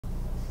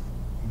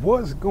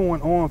What's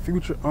going on,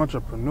 future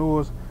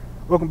entrepreneurs?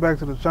 Welcome back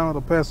to the channel, The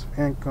Passive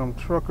Income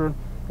Trucker,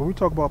 where we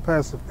talk about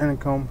passive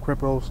income,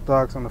 crypto,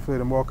 stocks, and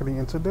affiliate marketing.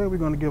 And today we're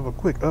going to give a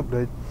quick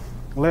update.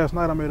 Last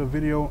night I made a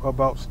video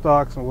about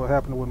stocks and what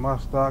happened with my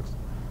stocks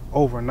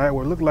overnight,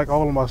 where it looked like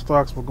all of my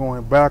stocks were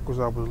going backwards.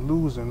 I was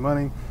losing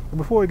money. But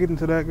before we get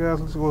into that, guys,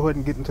 let's go ahead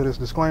and get into this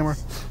disclaimer.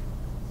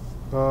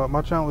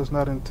 My channel is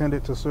not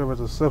intended to serve as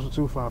a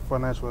substitute for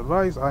financial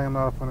advice. I am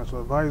not a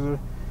financial advisor.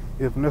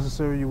 If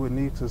necessary, you would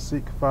need to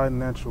seek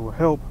financial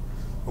help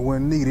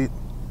when needed.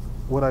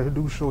 What I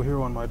do show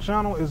here on my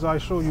channel is I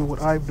show you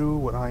what I do,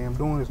 what I am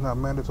doing. It's not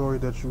mandatory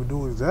that you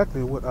do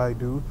exactly what I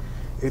do.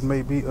 It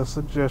may be a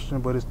suggestion,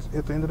 but it's,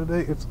 at the end of the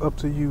day, it's up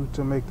to you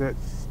to make that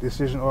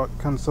decision or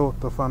consult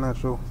the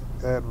financial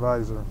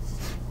advisor.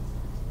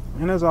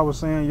 And as I was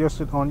saying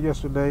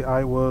yesterday,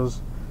 I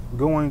was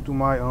going to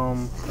my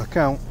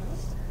account,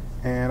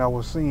 and I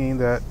was seeing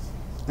that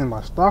in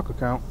my stock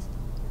account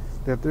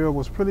that there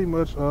was pretty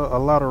much a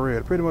lot of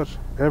red. Pretty much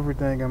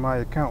everything in my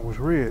account was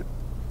red.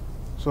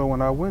 So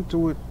when I went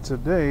to it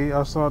today,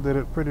 I saw that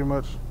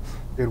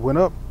it went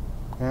up,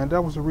 and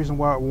that was the reason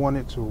why I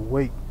wanted to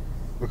wait,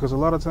 because a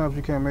lot of times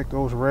you can't make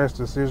those rash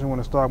decisions when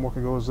the stock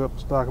market goes up,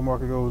 the stock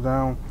market goes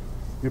down.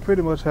 You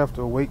pretty much have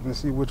to wait and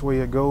see which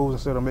way it goes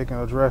instead of making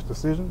a rash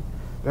decision.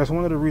 That's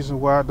one of the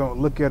reasons why I don't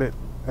look at it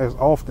as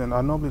often.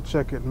 I normally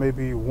check it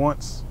maybe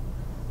once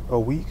a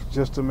week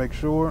just to make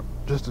sure,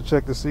 just to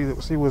check to see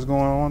what's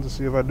going on, to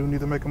see if I do need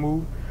to make a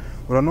move.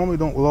 But I normally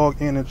don't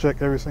log in and check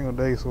every single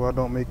day, so I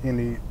don't make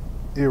any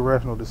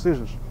irrational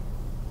decisions.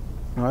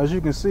 Now, as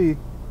you can see,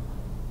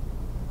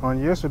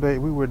 on yesterday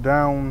we were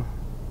down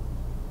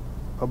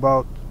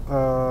about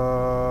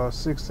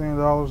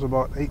 $16,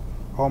 about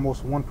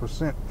almost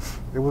 1%.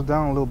 It was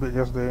down a little bit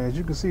yesterday. As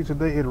you can see,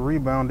 today it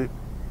rebounded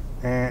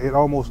and it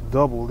almost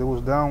doubled. It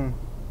was down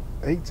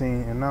 18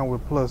 and now we're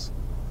plus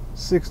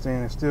 16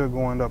 and still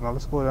going up. Now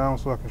let's go down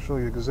so I can show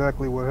you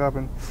exactly what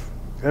happened.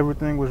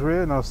 Everything was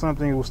red. Now some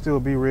things will still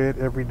be red.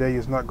 Every day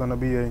is not going to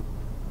be a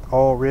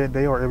all red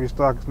day, or every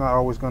stock is not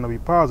always going to be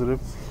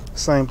positive.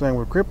 Same thing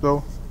with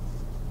crypto.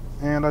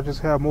 And I just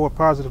have more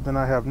positive than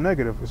I have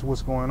negative is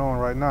what's going on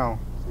right now.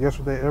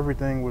 Yesterday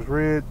everything was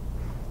red.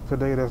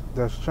 Today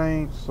that's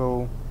changed.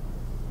 So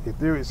in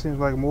theory it seems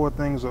like more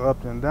things are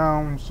up and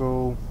down.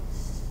 So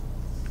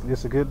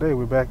it's a good day.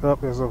 We're back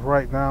up as of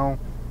right now.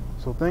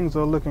 So things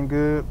are looking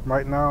good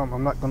right now.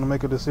 I'm not going to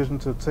make a decision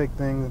to take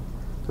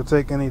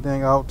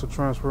anything out to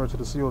transfer into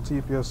the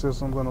COTPS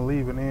system. I'm going to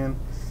leave it in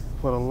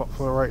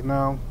for right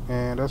now,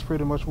 and that's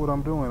pretty much what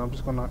I'm doing. I'm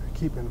just going to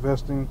keep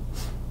investing,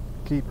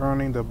 keep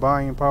earning the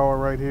buying power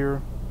right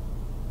here,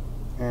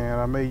 and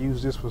I may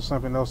use this for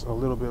something else a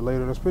little bit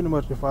later. That's pretty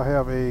much, if I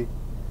have a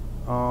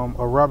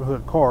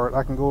Robinhood card,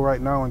 I can go right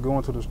now and go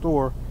into the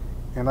store,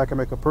 and I can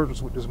make a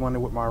purchase with this money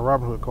with my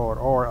Robinhood card,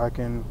 or I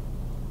can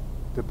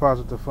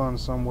deposit the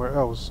funds somewhere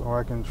else, or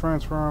I can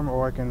transfer them,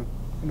 or I can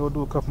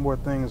do a couple more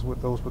things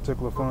with those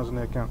particular funds in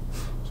the account.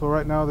 So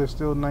right now there's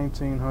still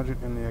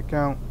 $1,900 in the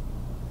account,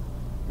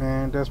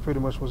 and that's pretty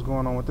much what's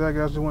going on with that,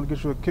 guys. Just want to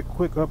get you a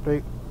quick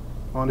update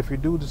on, if you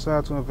do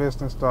decide to invest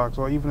in stocks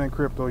or even in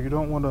crypto, you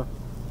don't want to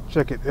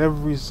check it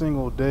every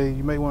single day.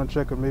 You may want to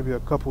check it maybe a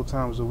couple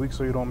times a week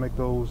so you don't make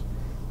those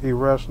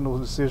irrational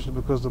decisions,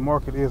 because the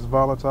market is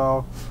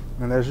volatile.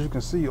 And as you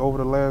can see over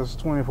the last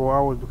 24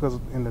 hours, because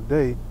in the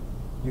day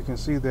you can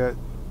see that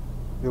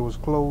it was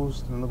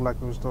closed and it looked like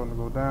it was starting to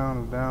go down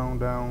and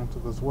down to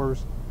this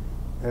worst.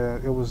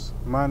 It was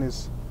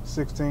minus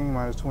 16,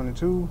 minus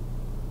 22,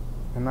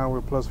 and now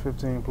we're plus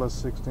 15, plus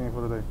 16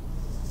 for the day.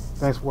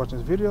 Thanks for watching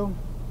this video.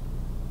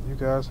 You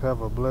guys have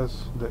a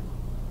blessed day.